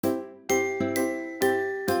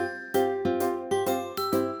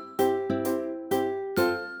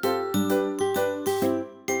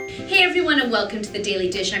Hey everyone, and welcome to The Daily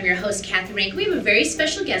Dish. I'm your host, Kathy Rank. We have a very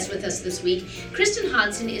special guest with us this week. Kristen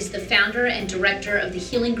Hodson is the founder and director of the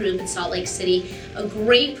Healing Group in Salt Lake City, a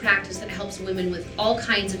great practice that helps women with all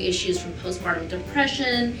kinds of issues from postpartum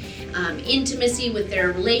depression, intimacy with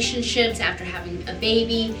their relationships after having a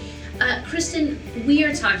baby. Kristen, we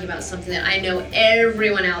are talking about something that I know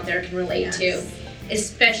everyone out there can relate to,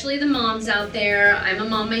 especially the moms out there. I'm a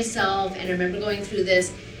mom myself, and I remember going through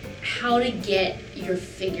this. How to get your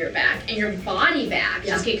figure back and your body back.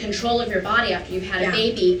 Just get control of your body after you've had a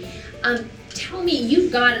baby. Tell me,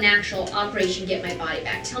 you've got an actual Operation Get My Body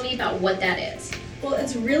Back. Tell me about what that is. Well,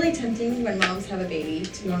 it's really tempting when moms have a baby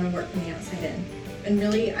to want to work from the outside in. And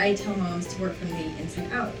really, I tell moms to work from the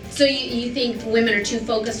inside out. So you think women are too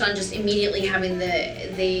focused on just immediately having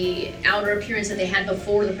the outer appearance that they had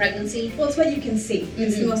before the pregnancy? Well, it's what you can see.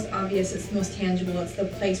 It's the most obvious, it's the most tangible, it's the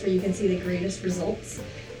place where you can see the greatest results.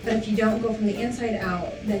 But if you don't go from the inside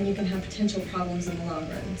out, then you can have potential problems in the long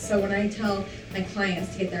run. So when I tell my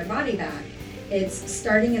clients to get their body back, it's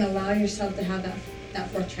starting and allow yourself to have that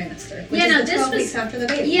fourth trimester, which is the 12 weeks after the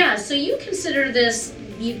baby. Yeah, so you consider this,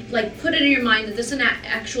 you put it in your mind that this is an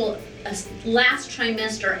actual last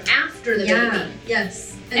trimester after the baby.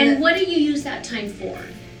 Yes. And what do you use that time for?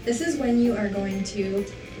 This is when you are going to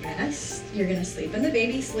rest, you're going to sleep when the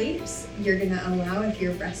baby sleeps, you're going to allow, if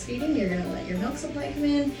you're breastfeeding, you're going to let your milk supply come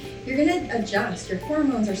in, you're going to adjust, your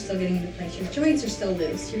hormones are still getting into place, your joints are still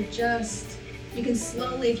loose, you can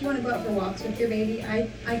slowly, if you want to go out for walks with your baby,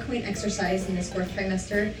 I coin exercise in this fourth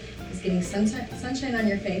trimester is getting sunshine on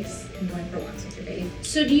your face and going for walks with your baby.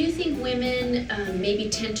 So do you think women maybe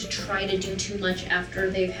tend to try to do too much after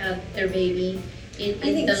they've had their baby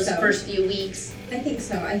in those first few weeks? I think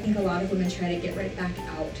so. I think a lot of women try to get right back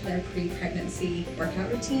out to their pre-pregnancy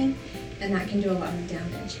workout routine, and that can do a lot of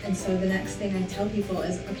damage. And so the next thing I tell people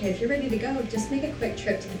is, okay, if you're ready to go, just make a quick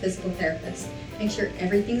trip to the physical therapist. Make sure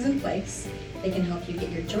everything's in place. They can help you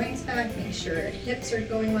get your joints back, make sure hips are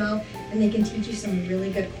going well, and they can teach you some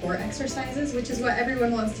really good core exercises, which is what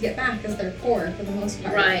everyone wants to get back, is their core for the most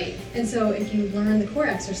part. Right. And so if you learn the core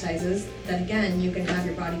exercises, then again, you can have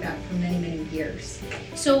your body back for many, many years.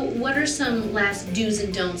 So what are some last do's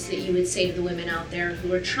and don'ts that you would say to the women out there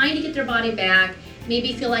who are trying to get their body back,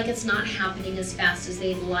 maybe feel like it's not happening as fast as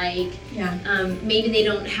they'd like? Maybe they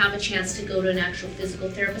don't have a chance to go to an actual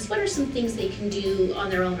physical therapist. What are some things they can do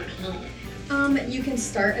on their own at home? You can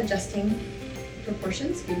start adjusting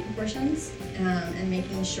proportions, food proportions, and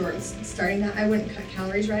making sure starting that. I wouldn't cut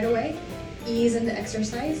calories right away. Ease into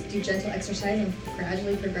exercise, do gentle exercise and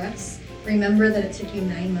gradually progress. Remember that it took you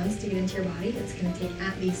 9 months to get into your body. It's going to take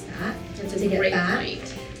at least that to get back.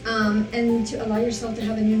 Point. And to allow yourself to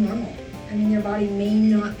have a new normal. I mean, your body may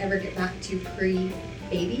not ever get back to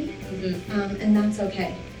pre-baby, and that's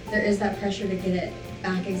okay. There is that pressure to get it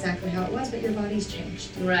back exactly how it was, but your body's changed.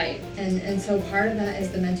 Right. And so part of that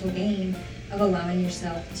is the mental game of allowing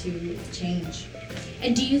yourself to change.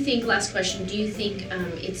 And do you think, last question, do you think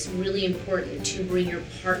it's really important to bring your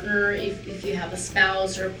partner, if you have a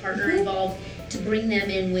spouse or a partner involved, to bring them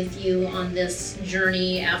in with you on this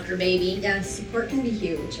journey after baby? Yes, support can be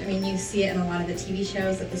huge. I mean, you see it in a lot of the TV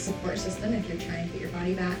shows that the support system, if you're trying to get your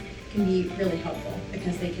body back, can be really helpful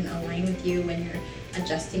because they can align with you when you're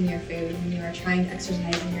adjusting your food, when you are trying to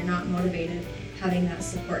exercise and you're not motivated. Having that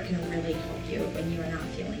support can really help you when you are not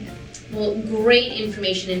feeling it. Well, great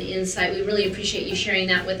information and insight. We really appreciate you sharing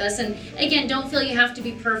that with us. And again, don't feel you have to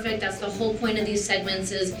be perfect. That's the whole point of these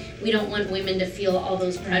segments, is we don't want women to feel all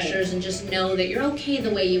those pressures, and just know that you're okay the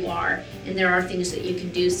way you are, and there are things that you can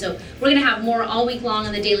do. So we're going to have more all week long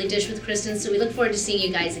on The Daily Dish with Kristen, so we look forward to seeing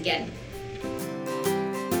you guys again.